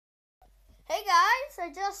Hey guys, I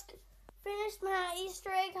just finished my Easter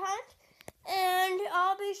egg hunt and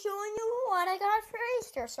I'll be showing you what I got for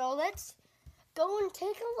Easter. So let's go and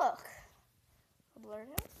take a look. I'll blur it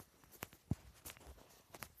out.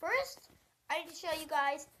 First, I need to show you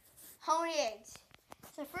guys how many eggs.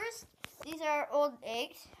 So first, these are old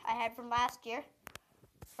eggs I had from last year.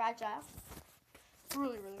 Fragile.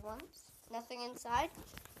 Really ones. Nothing inside.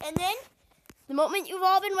 And then, the moment you've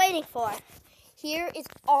all been waiting for. Here is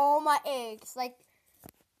all my eggs.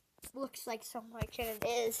 Looks like so much, and it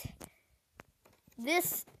is.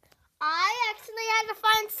 I actually had to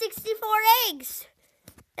find 64 eggs.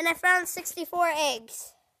 And I found 64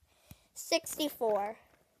 eggs. 64.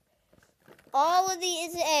 All of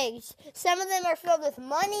these eggs. Some of them are filled with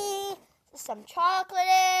money. Some chocolate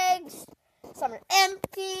eggs. Some are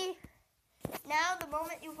empty. Now, the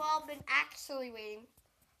moment you've all been actually waiting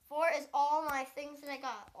for is all my things that I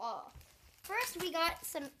got. First, we got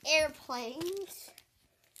some airplanes.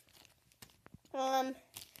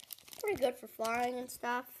 Pretty good for flying and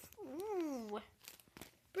stuff. Ooh,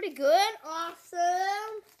 pretty good.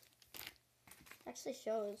 Awesome. Actually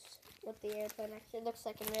shows what the airplane actually looks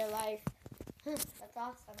like in real life. That's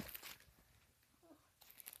awesome.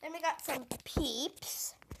 Then we got some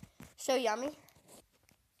Peeps. So yummy.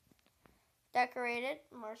 Decorated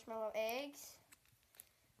marshmallow eggs.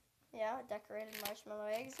 Yeah, decorated marshmallow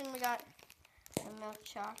eggs. And we got some milk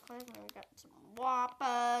chocolate. And we got some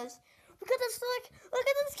Wappas. Look at this! Look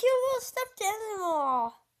at this cute little stuffed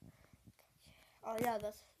animal. Oh yeah,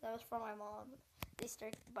 that was from my mom. The Easter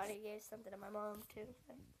egg bunny gave something to my mom too.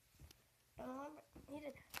 I don't know what he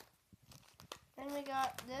did. Then we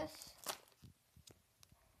got this.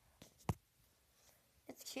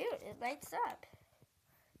 It's cute. It lights up.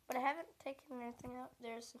 But I haven't taken anything out.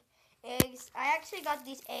 There's eggs. I actually got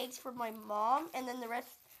these eggs from my mom, and then the rest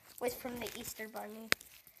was from the Easter bunny.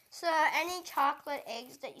 So any chocolate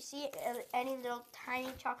eggs that you see, any little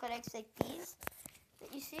tiny chocolate eggs like these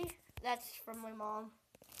that you see, that's from my mom.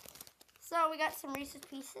 So we got some Reese's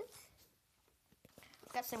Pieces.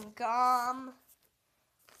 We got some gum,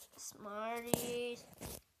 Smarties,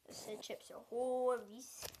 the Chips Ahoy,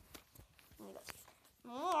 these. And we got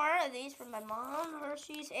more of these from my mom,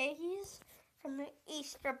 Hershey's Eggies from the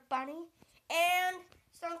Easter bunny, and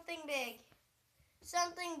something big.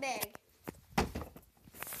 Something big.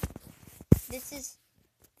 This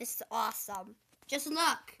is awesome. Just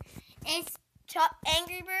look. It's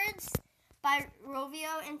Angry Birds by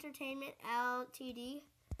Rovio Entertainment Ltd.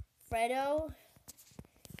 Freddo,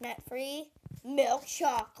 nut-free, milk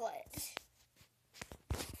chocolate.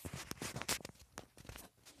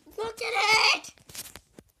 Look at it!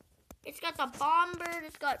 It's got the bomb bird,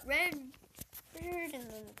 it's got red bird, and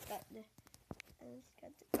then it's got the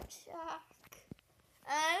shark.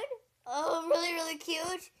 And, really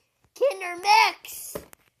cute. Kinder Mix.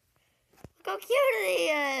 Look how cute he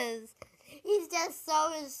is. He's just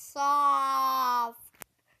so soft.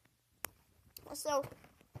 So,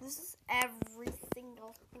 this is every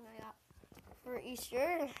single thing I got for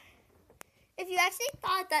Easter. If you actually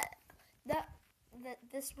thought that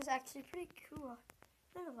this was actually pretty cool,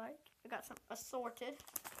 I got some assorted.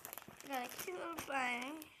 I got a cute little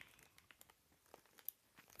bang.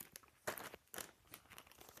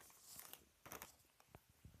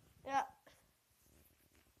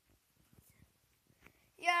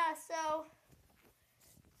 Yeah, so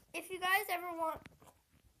if you guys ever want,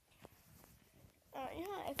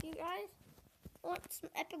 if you guys want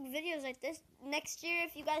some epic videos like this next year,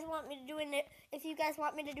 if you guys want me to do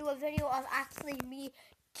a video of actually me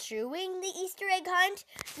doing the Easter egg hunt,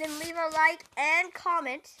 then leave a like and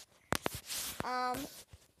comment,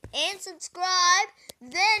 and subscribe.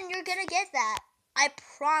 Then you're gonna get that. I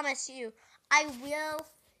promise you. I will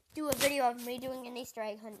do a video of me doing an Easter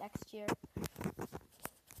egg hunt next year.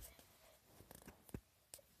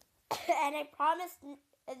 And I promise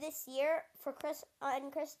this year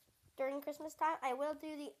during Christmas time, I will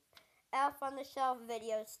do the Elf on the Shelf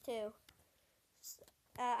videos too.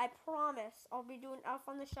 I promise I'll be doing Elf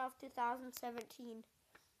on the Shelf 2017.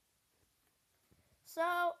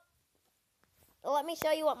 So let me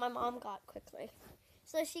show you what my mom got quickly.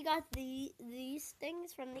 So she got these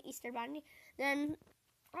things from the Easter bunny. Then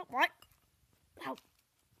what? Ow.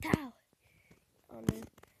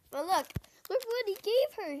 But look what he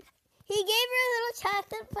gave her. He gave her a little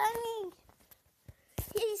chocolate bunny.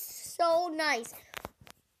 He's so nice.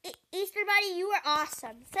 Easter bunny, you are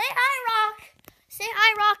awesome. Say hi, Rock. Say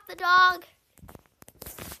hi, Rock the dog.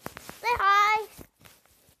 Say hi.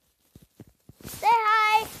 Say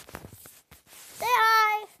hi. Say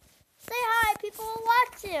hi. Say hi. People will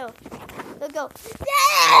watch you. They'll go,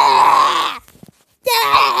 yeah!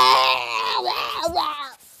 Yeah!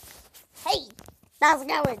 how's it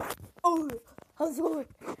going? Oh, how's it going?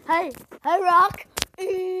 Hey, Rock.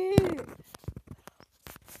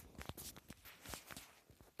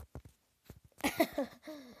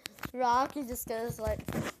 Rock, he just goes like.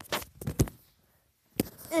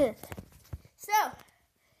 So,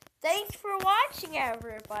 thanks for watching,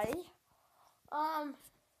 everybody.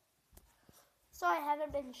 So I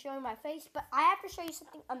haven't been showing my face, but I have to show you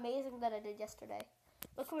something amazing that I did yesterday.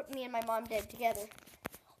 Look what me and my mom did together.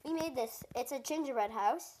 We made this. It's a gingerbread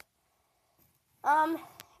house.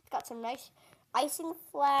 It's got some nice icing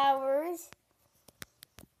flowers.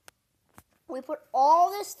 We put all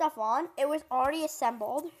this stuff on. It was already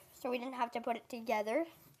assembled, so we didn't have to put it together.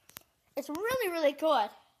 It's really, really good.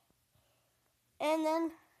 And then,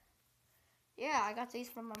 yeah, I got these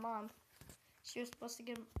from my mom. She was supposed to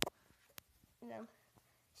give them.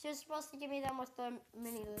 She was supposed to give me them with the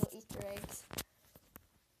mini little Easter eggs.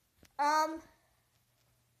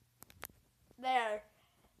 There.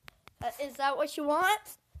 Is that what you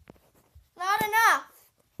want? Not enough.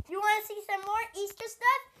 You want to see some more Easter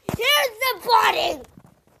stuff? Here's the bunny.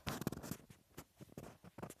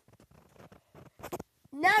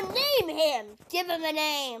 Now name him. Give him a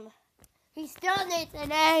name. He still needs a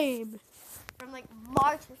name. From like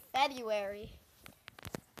March or February.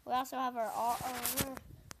 We also have our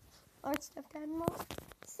art stuffed animal.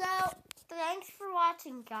 So, thanks for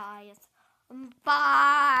watching, guys.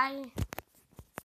 Bye.